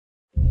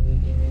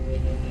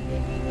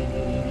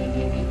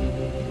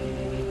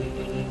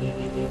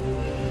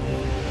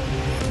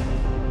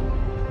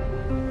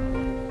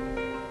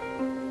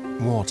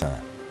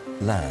water,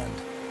 land,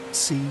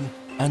 sea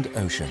and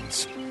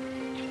oceans.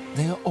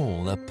 They are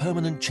all a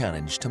permanent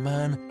challenge to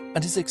man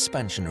and his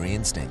expansionary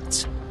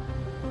instincts.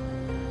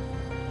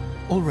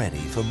 Already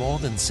for more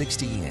than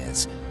 60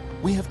 years,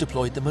 we have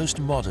deployed the most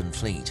modern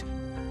fleet,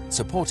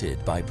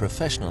 supported by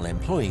professional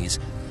employees,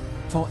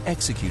 for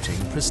executing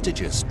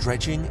prestigious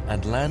dredging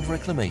and land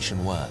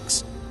reclamation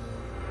works.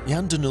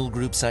 Jan De Nul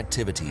Group's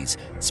activities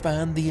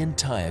span the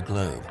entire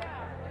globe,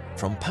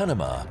 from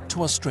Panama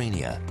to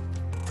Australia,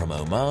 from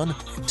Oman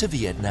to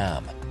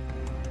Vietnam.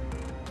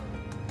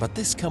 But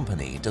this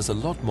company does a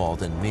lot more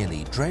than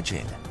merely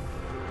dredging.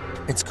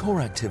 Its core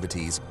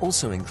activities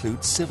also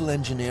include civil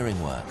engineering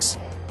works,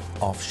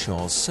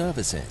 offshore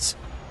services,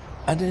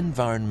 and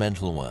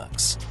environmental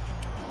works.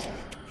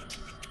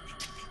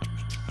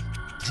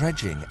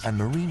 Dredging and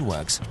marine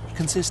works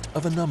consist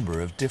of a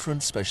number of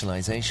different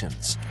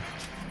specializations.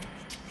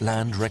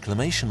 Land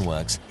reclamation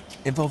works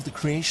involve the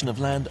creation of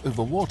land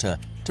over water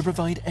to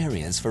provide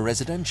areas for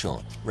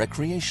residential,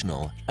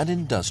 recreational, and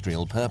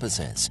industrial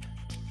purposes.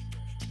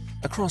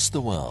 Across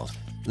the world,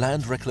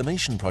 land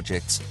reclamation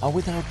projects are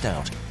without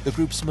doubt the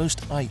group's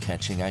most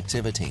eye-catching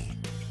activity.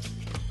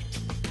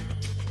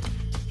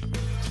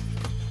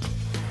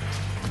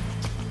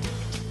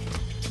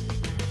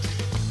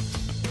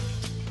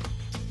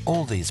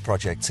 All these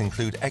projects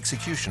include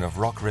execution of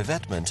rock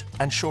revetment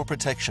and shore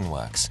protection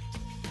works.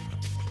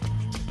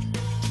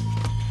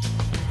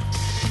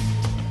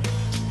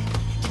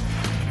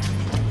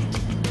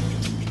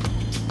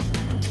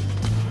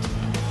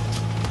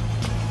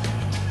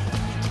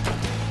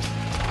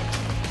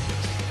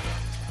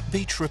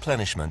 Beach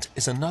replenishment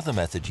is another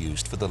method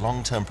used for the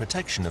long-term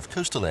protection of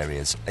coastal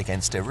areas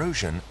against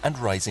erosion and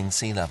rising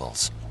sea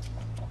levels.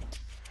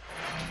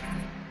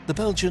 The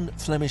Belgian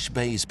Flemish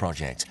Bays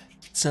project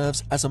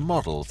serves as a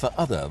model for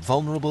other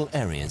vulnerable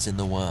areas in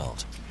the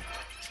world.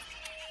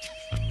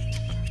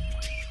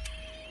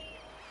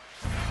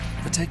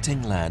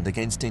 Protecting land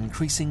against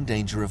increasing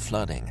danger of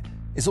flooding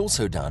is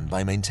also done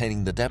by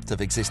maintaining the depth of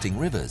existing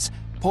rivers,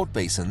 port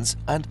basins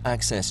and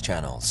access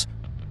channels.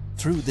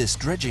 Through this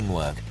dredging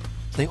work,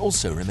 they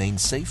also remain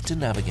safe to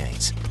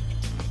navigate.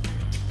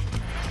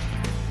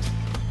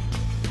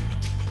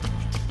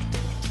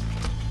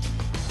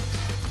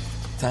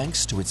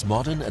 Thanks to its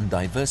modern and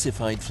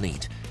diversified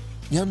fleet,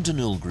 Jan De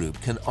Nul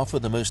Group can offer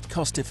the most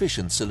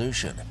cost-efficient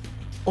solution,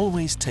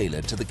 always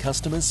tailored to the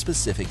customer's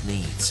specific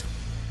needs.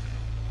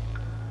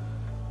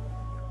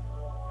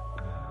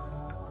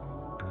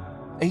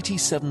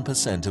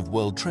 87% of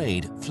world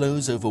trade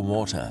flows over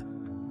water.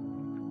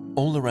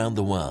 All around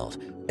the world,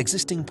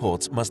 existing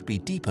ports must be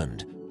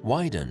deepened,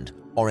 widened,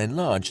 or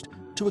enlarged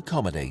to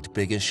accommodate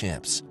bigger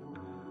ships.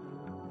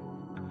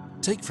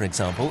 Take, for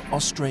example,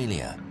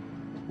 Australia,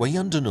 where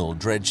Jan De Nul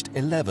dredged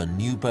 11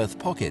 new berth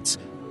pockets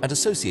and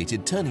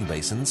associated turning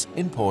basins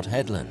in Port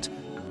Hedland,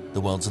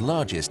 the world's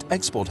largest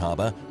export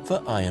harbour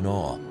for iron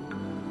ore.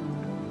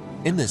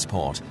 In this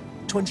port,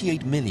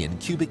 28 million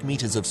cubic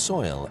meters of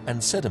soil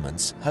and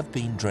sediments have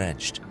been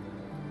dredged.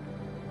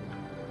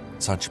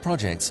 Such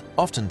projects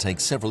often take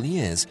several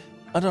years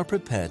and are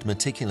prepared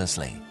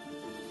meticulously.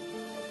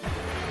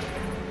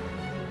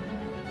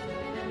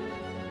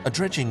 A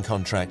dredging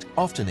contract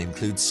often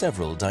includes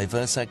several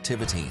diverse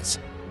activities.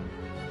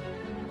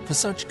 For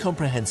such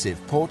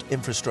comprehensive port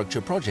infrastructure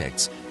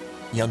projects,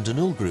 Jan De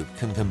Nul Group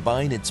can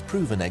combine its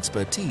proven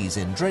expertise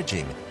in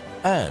dredging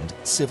and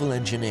civil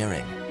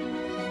engineering.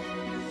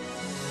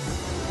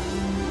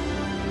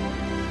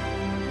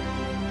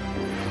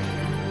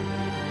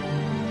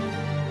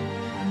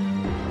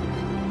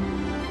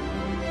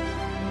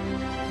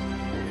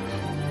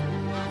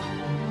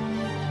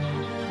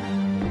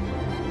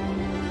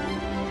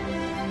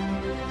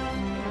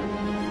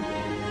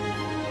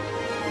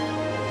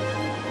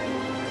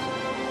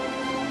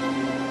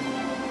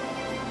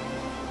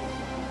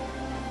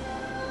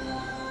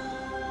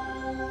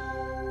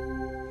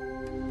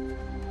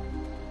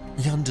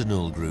 Jan De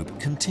Nul Group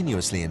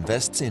continuously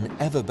invests in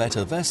ever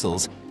better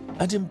vessels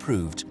and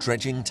improved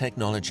dredging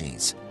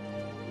technologies.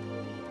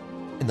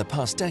 In the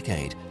past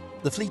decade,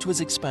 the fleet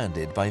was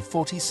expanded by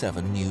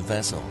 47 new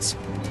vessels.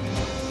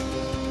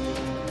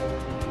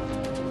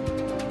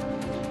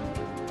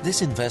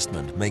 This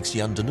investment makes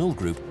Jan De Nul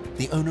Group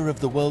the owner of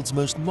the world's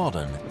most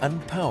modern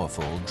and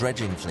powerful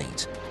dredging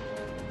fleet.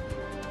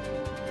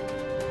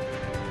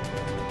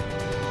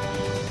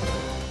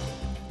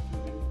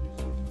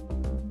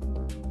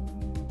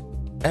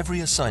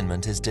 Every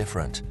assignment is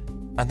different,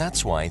 and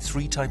that's why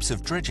 3 types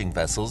of dredging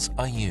vessels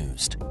are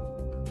used.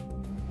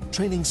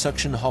 Trailing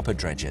suction hopper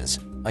dredgers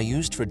are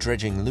used for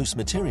dredging loose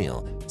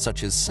material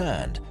such as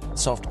sand,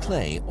 soft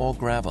clay or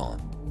gravel.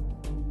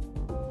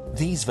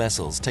 These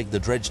vessels take the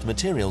dredged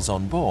materials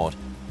on board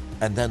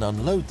and then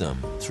unload them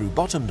through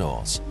bottom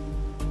doors.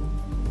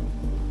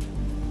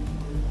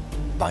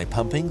 By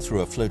pumping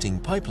through a floating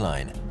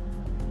pipeline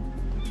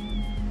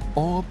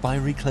or by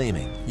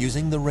reclaiming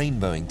using the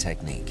rainbowing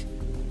technique.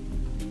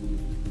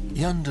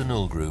 Jan De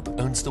Nul Group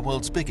owns the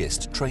world's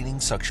biggest trailing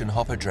suction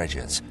hopper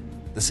dredgers,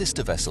 the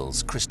sister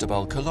vessels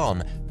Cristobal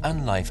Colon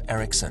and Leif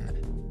Erikson,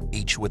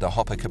 each with a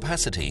hopper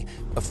capacity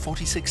of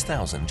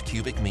 46,000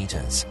 cubic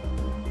meters.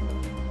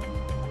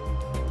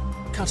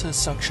 Cutter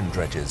suction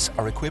dredgers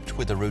are equipped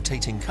with a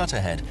rotating cutter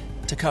head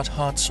to cut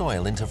hard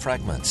soil into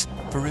fragments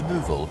for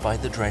removal by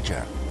the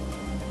dredger.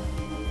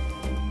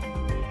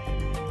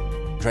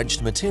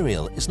 Dredged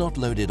material is not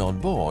loaded on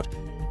board,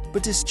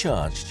 but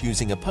discharged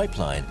using a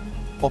pipeline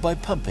or by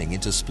pumping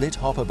into split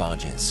hopper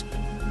barges.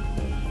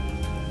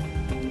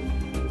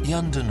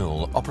 Jan De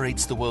Nul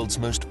operates the world's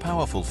most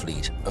powerful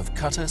fleet of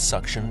cutter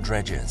suction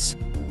dredgers.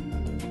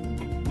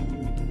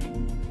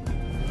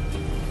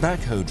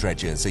 Backhoe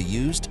dredgers are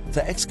used for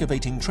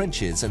excavating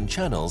trenches and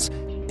channels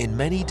in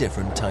many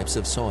different types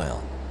of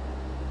soil,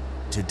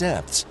 to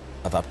depths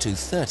of up to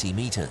 30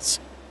 meters.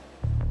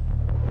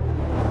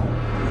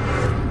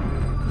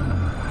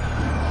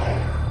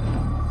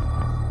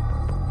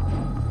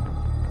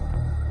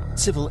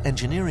 Civil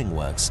engineering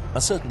works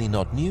are certainly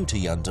not new to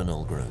Jan De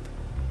Nul Group.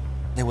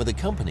 They were the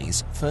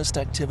company's first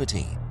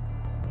activity.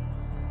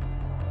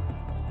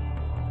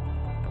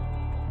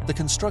 The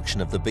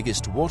construction of the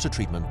biggest water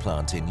treatment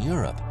plant in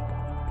Europe,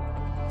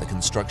 the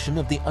construction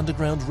of the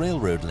underground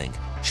railroad link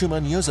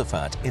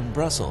Schumann-Josephat in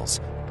Brussels,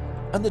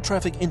 and the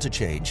traffic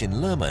interchange in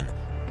Lerman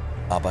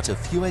are but a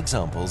few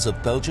examples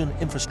of Belgian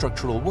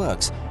infrastructural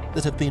works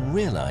that have been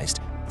realized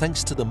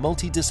thanks to the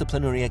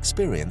multidisciplinary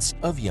experience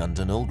of Jan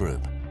De Nul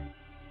Group.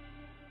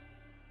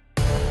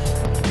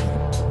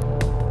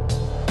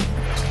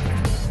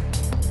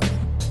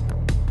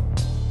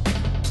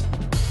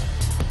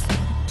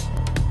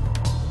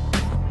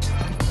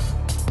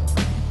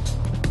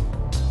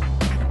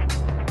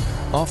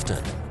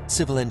 Often,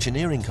 civil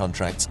engineering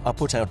contracts are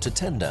put out to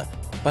tender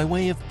by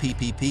way of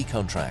PPP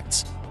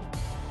contracts.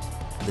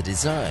 The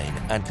design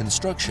and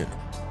construction,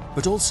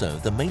 but also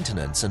the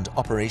maintenance and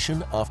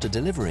operation after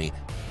delivery,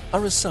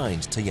 are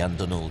assigned to Jan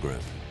De Nul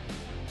Group.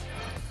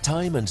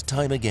 Time and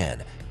time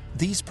again,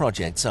 these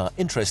projects are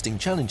interesting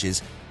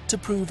challenges to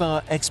prove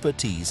our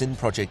expertise in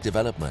project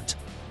development.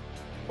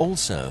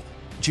 Also,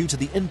 due to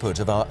the input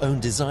of our own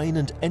design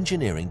and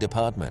engineering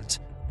department.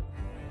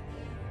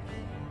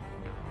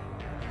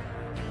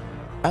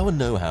 Our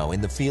know-how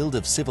in the field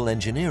of civil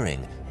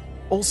engineering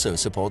also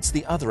supports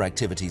the other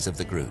activities of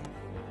the group.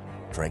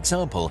 For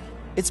example,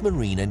 its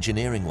marine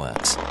engineering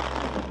works,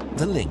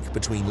 the link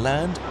between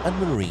land and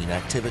marine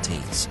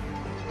activities.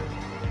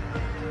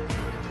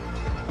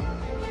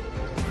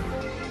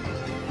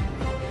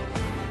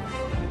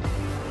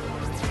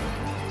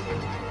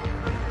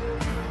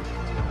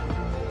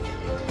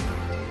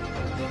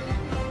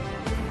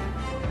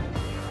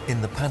 In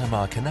the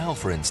Panama Canal,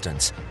 for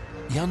instance,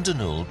 Jan De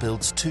Nul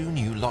builds 2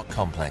 new lock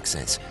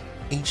complexes,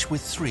 each with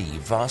 3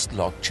 vast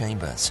lock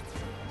chambers.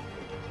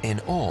 In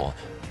all,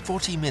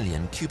 40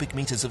 million cubic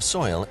meters of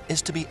soil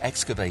is to be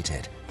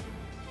excavated,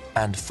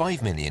 and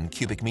 5 million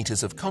cubic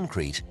meters of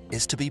concrete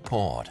is to be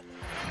poured.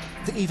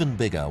 The even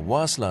bigger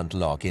Waasland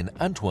lock in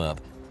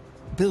Antwerp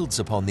builds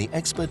upon the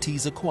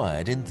expertise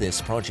acquired in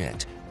this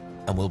project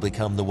and will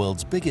become the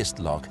world's biggest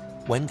lock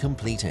when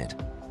completed.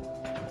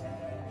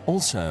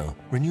 Also,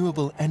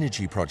 renewable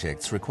energy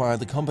projects require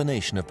the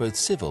combination of both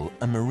civil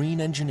and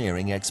marine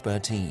engineering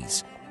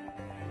expertise.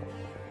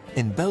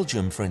 In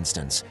Belgium, for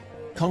instance,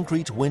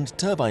 concrete wind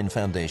turbine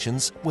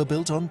foundations were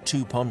built on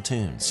 2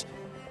 pontoons,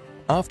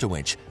 after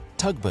which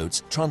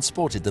tugboats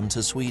transported them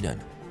to Sweden,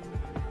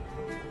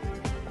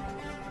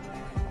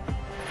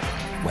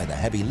 where the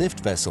heavy lift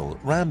vessel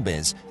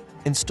Rambiz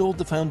installed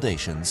the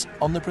foundations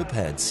on the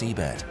prepared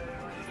seabed.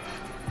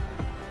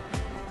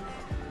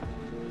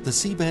 The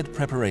seabed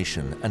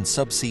preparation and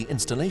subsea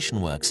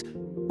installation works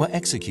were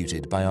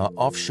executed by our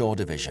offshore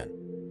division.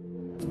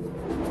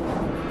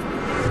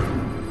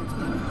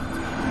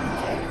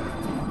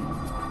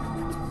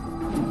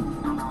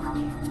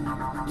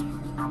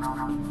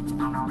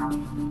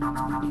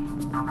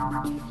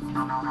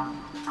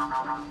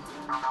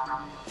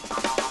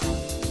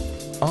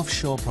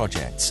 Offshore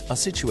projects are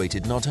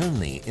situated not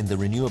only in the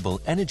renewable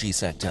energy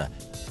sector,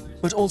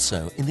 but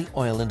also in the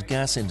oil and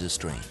gas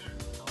industry.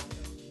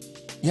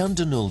 Jan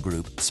De Nul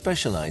Group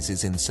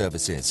specializes in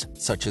services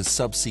such as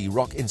subsea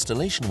rock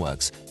installation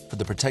works for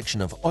the protection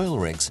of oil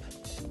rigs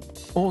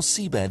or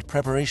seabed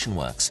preparation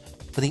works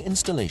for the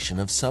installation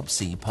of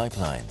subsea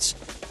pipelines.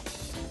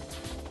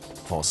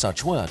 For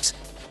such works,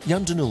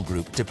 Jan De Nul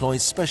Group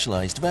deploys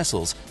specialized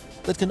vessels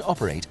that can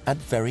operate at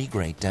very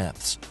great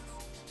depths.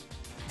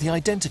 The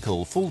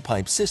identical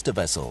full-pipe sister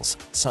vessels,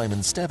 Simon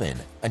Stevin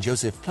and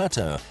Joseph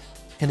Plateau,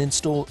 can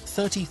install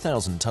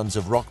 30,000 tons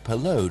of rock per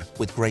load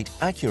with great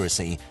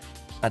accuracy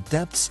at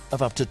depths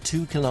of up to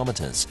 2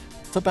 kilometers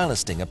for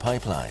ballasting a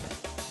pipeline.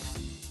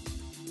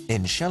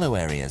 In shallow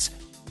areas,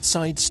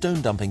 side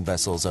stone dumping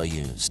vessels are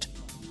used.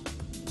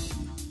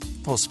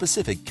 For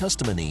specific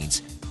customer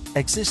needs,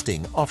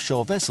 existing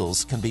offshore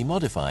vessels can be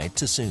modified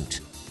to suit.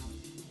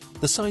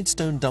 The side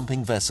stone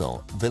dumping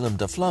vessel Willem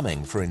de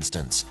Vlaming, for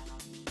instance,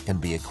 can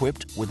be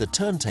equipped with a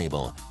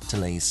turntable to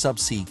lay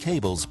subsea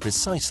cables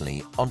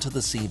precisely onto the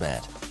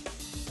seabed.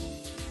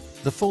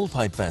 The full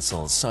pipe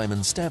vessel Simon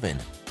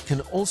Stevin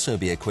can also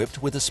be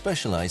equipped with a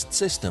specialized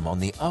system on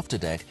the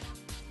afterdeck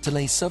to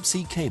lay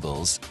subsea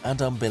cables and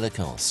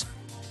umbilicals.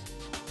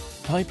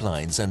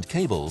 Pipelines and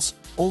cables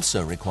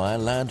also require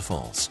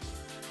landfalls.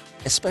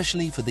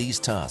 Especially for these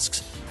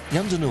tasks,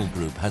 Jan De Nul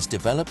Group has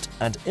developed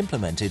and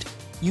implemented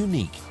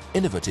unique,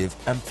 innovative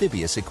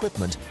amphibious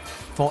equipment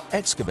for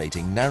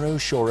excavating narrow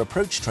shore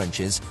approach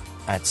trenches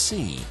at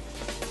sea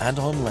and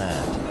on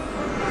land.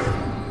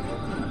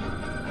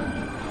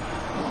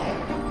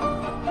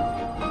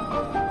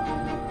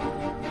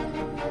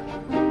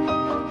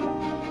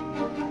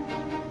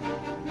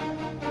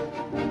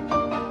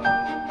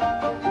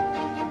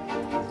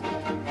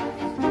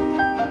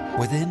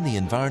 Within the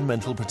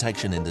environmental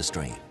protection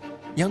industry,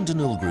 Jan De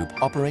Nul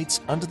Group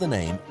operates under the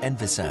name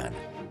Envisan,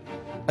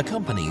 a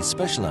company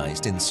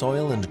specialized in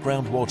soil and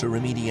groundwater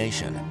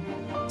remediation,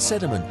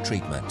 sediment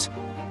treatment,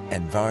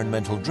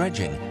 environmental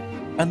dredging,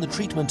 and the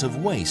treatment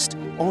of waste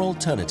or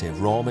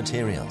alternative raw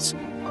materials.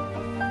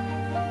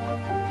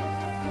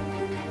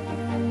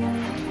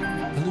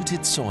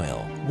 Polluted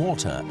soil,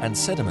 water, and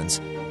sediments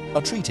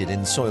are treated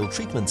in soil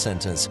treatment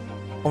centers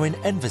or in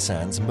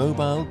Envisan's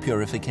mobile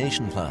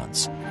purification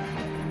plants.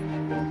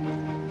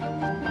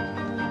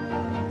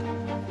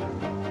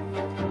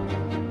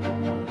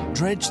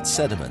 Dredged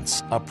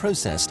sediments are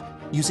processed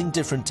using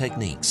different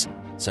techniques,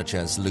 such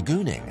as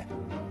lagooning,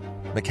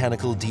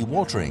 mechanical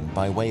dewatering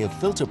by way of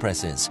filter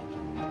presses,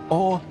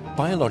 or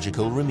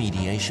biological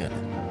remediation.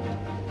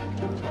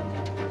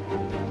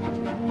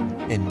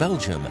 In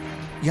Belgium,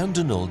 Jan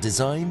De Nul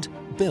designed,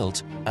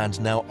 built, and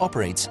now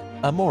operates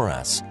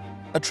Amoras,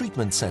 a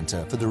treatment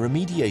center for the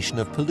remediation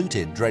of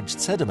polluted dredged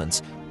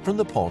sediments from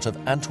the port of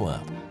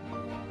Antwerp.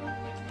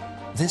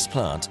 This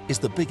plant is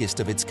the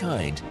biggest of its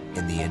kind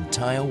in the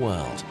entire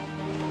world.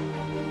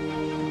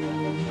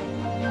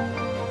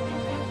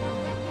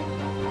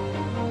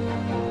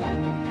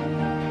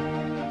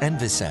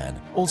 Envisan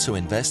also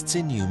invests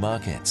in new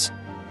markets.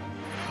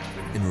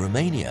 In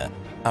Romania,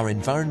 our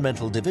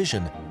environmental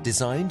division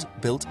designed,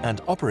 built,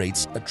 and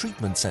operates a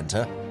treatment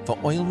center for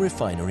oil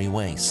refinery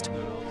waste.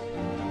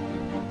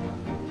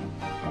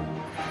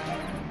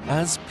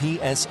 As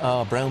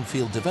PSR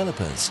brownfield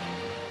developers,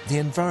 the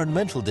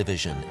environmental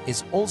division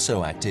is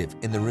also active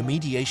in the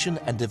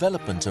remediation and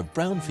development of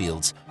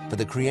brownfields for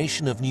the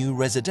creation of new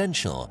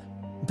residential,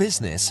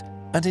 business,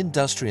 and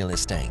industrial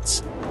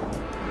estates.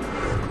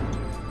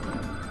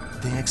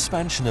 The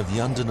expansion of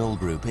Jan De Nul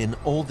Group in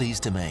all these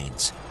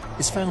domains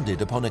is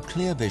founded upon a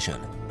clear vision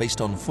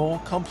based on 4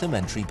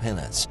 complementary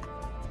pillars.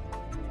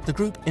 The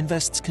group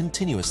invests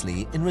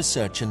continuously in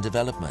research and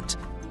development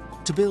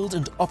to build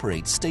and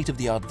operate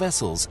state-of-the-art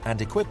vessels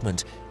and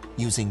equipment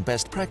using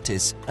best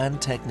practice and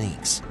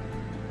techniques.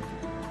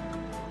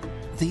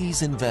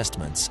 These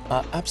investments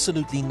are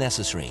absolutely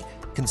necessary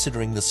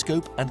considering the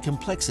scope and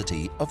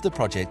complexity of the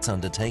projects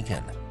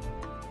undertaken.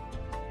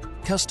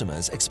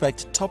 Customers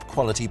expect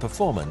top-quality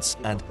performance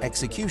and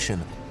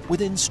execution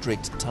within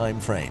strict time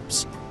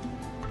frames.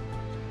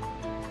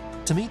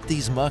 To meet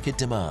these market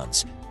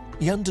demands,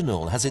 Jan De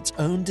Nul has its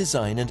own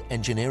design and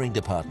engineering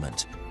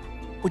department,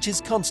 which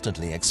is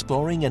constantly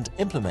exploring and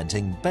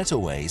implementing better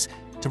ways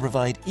to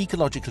provide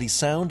ecologically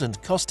sound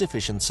and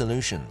cost-efficient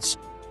solutions.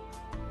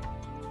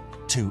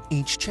 To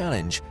each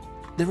challenge,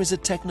 there is a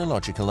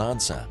technological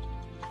answer.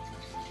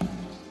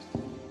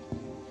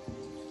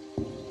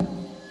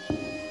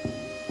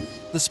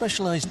 The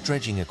specialized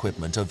dredging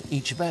equipment of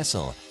each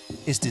vessel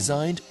is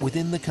designed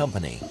within the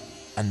company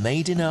and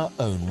made in our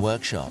own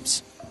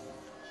workshops.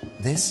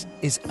 This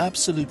is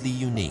absolutely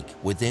unique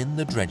within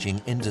the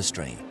dredging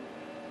industry.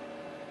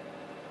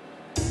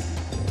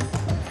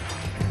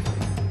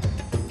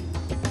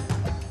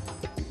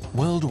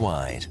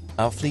 Worldwide,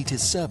 our fleet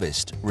is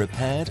serviced,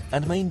 repaired,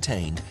 and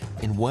maintained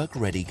in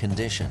work-ready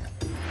condition.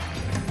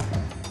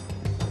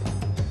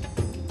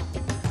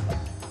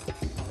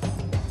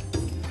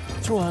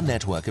 Through our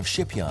network of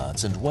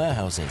shipyards and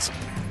warehouses,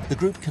 the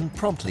group can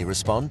promptly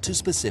respond to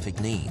specific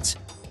needs,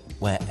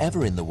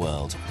 wherever in the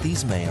world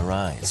these may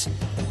arise.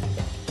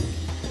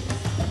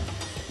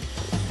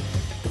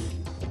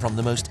 From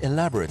the most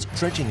elaborate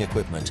dredging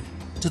equipment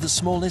to the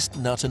smallest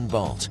nut and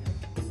bolt,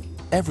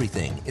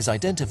 everything is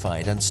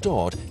identified and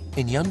stored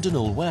in Jan De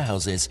Nul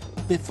warehouses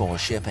before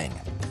shipping.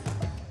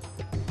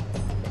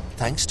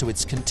 Thanks to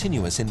its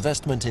continuous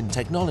investment in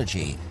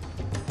technology,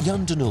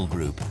 Jan De Nul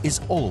Group is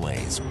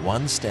always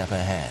one step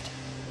ahead.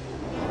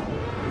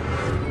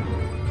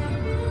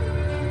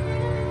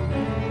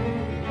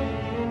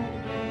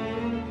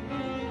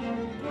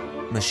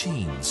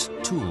 Machines,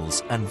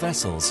 tools, and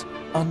vessels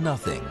are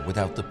nothing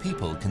without the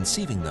people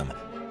conceiving them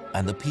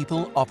and the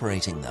people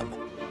operating them.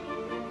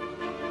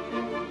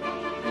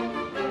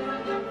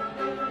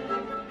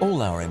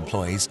 All our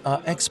employees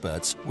are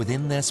experts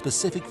within their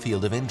specific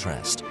field of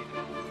interest.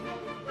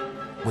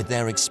 With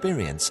their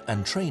experience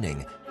and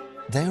training,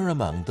 they are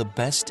among the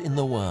best in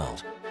the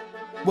world,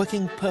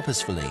 working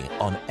purposefully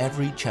on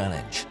every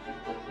challenge.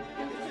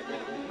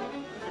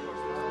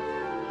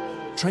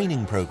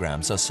 Training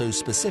programs are so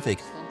specific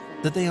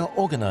that they are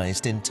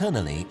organized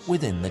internally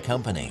within the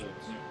company.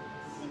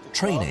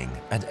 Training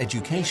and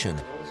education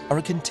are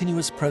a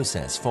continuous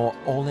process for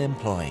all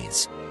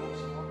employees.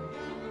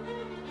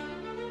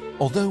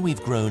 Although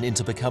we've grown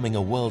into becoming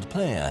a world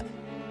player,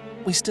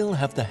 we still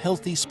have the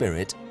healthy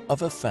spirit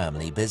of a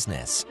family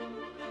business.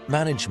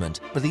 Management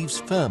believes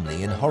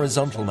firmly in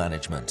horizontal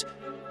management,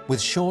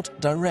 with short,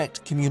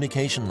 direct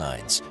communication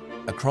lines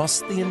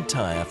across the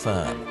entire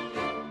firm.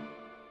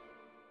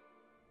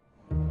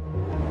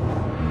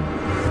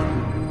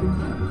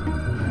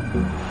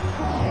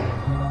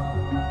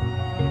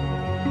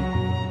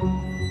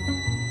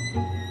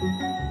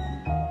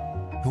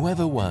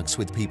 Whoever works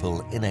with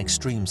people in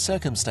extreme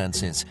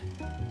circumstances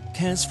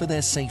cares for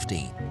their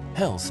safety,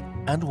 health,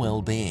 and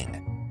well-being.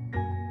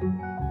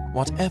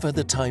 Whatever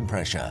the time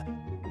pressure,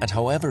 and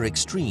however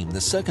extreme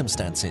the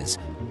circumstances,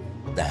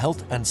 the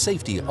health and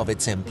safety of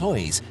its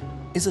employees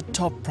is a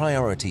top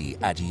priority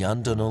at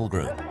Jan De Nul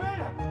Group.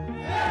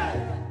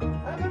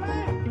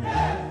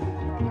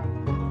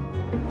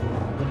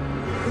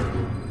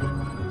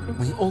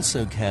 We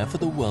also care for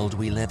the world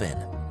we live in.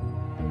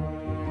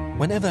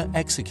 Whenever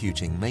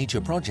executing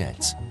major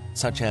projects,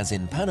 such as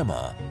in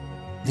Panama,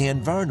 the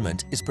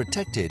environment is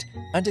protected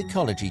and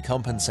ecology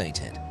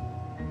compensated.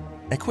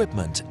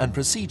 Equipment and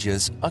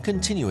procedures are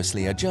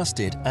continuously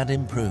adjusted and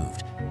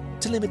improved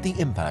to limit the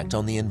impact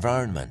on the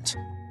environment.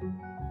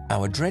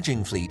 Our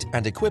dredging fleet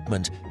and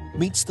equipment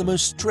meets the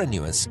most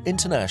strenuous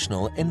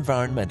international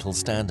environmental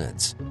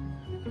standards.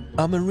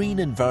 Our Marine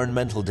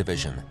Environmental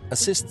Division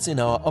assists in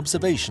our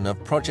observation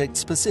of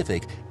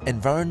project-specific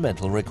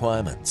environmental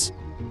requirements.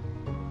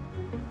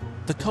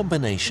 The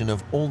combination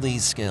of all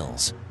these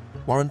skills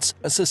warrants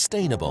a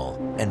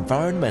sustainable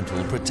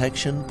environmental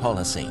protection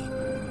policy.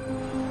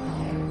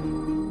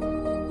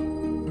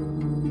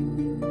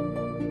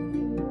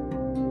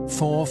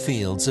 Four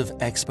fields of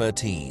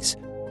expertise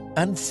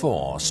and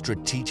four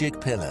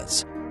strategic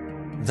pillars.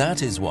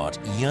 That is what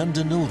Jan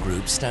De Nul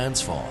Group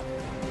stands for.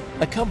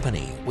 A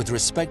company with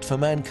respect for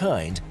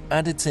mankind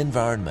and its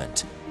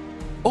environment.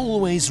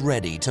 Always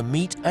ready to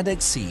meet and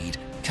exceed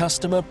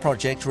customer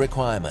project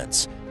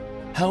requirements,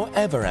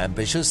 however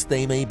ambitious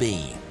they may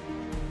be.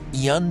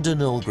 Jan De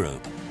Nul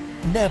Group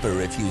never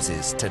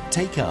refuses to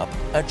take up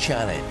a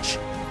challenge.